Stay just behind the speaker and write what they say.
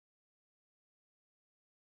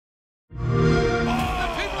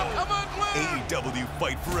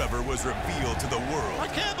Fight Forever was revealed to the world. I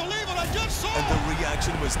can't believe it, I just saw And the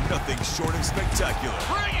reaction was nothing short of spectacular.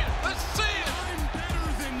 Bring it, let's see it! I'm better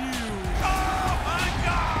than you! Oh my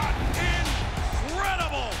God!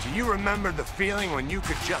 Incredible! Do you remember the feeling when you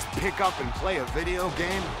could just pick up and play a video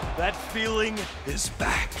game? That feeling is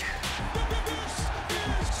back.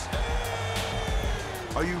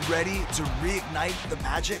 Are you ready to reignite the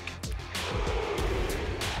magic?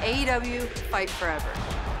 AEW Fight Forever.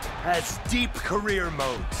 Has deep career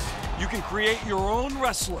modes. You can create your own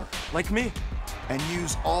wrestler, like me. And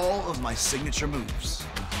use all of my signature moves.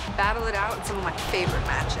 Battle it out in some of my favorite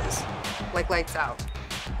matches, like Lights Out.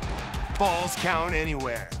 Falls count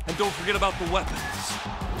anywhere. And don't forget about the weapons.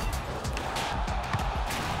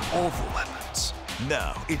 All the weapons.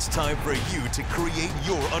 Now it's time for you to create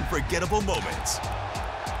your unforgettable moments.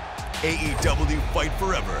 AEW Fight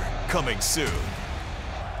Forever, coming soon.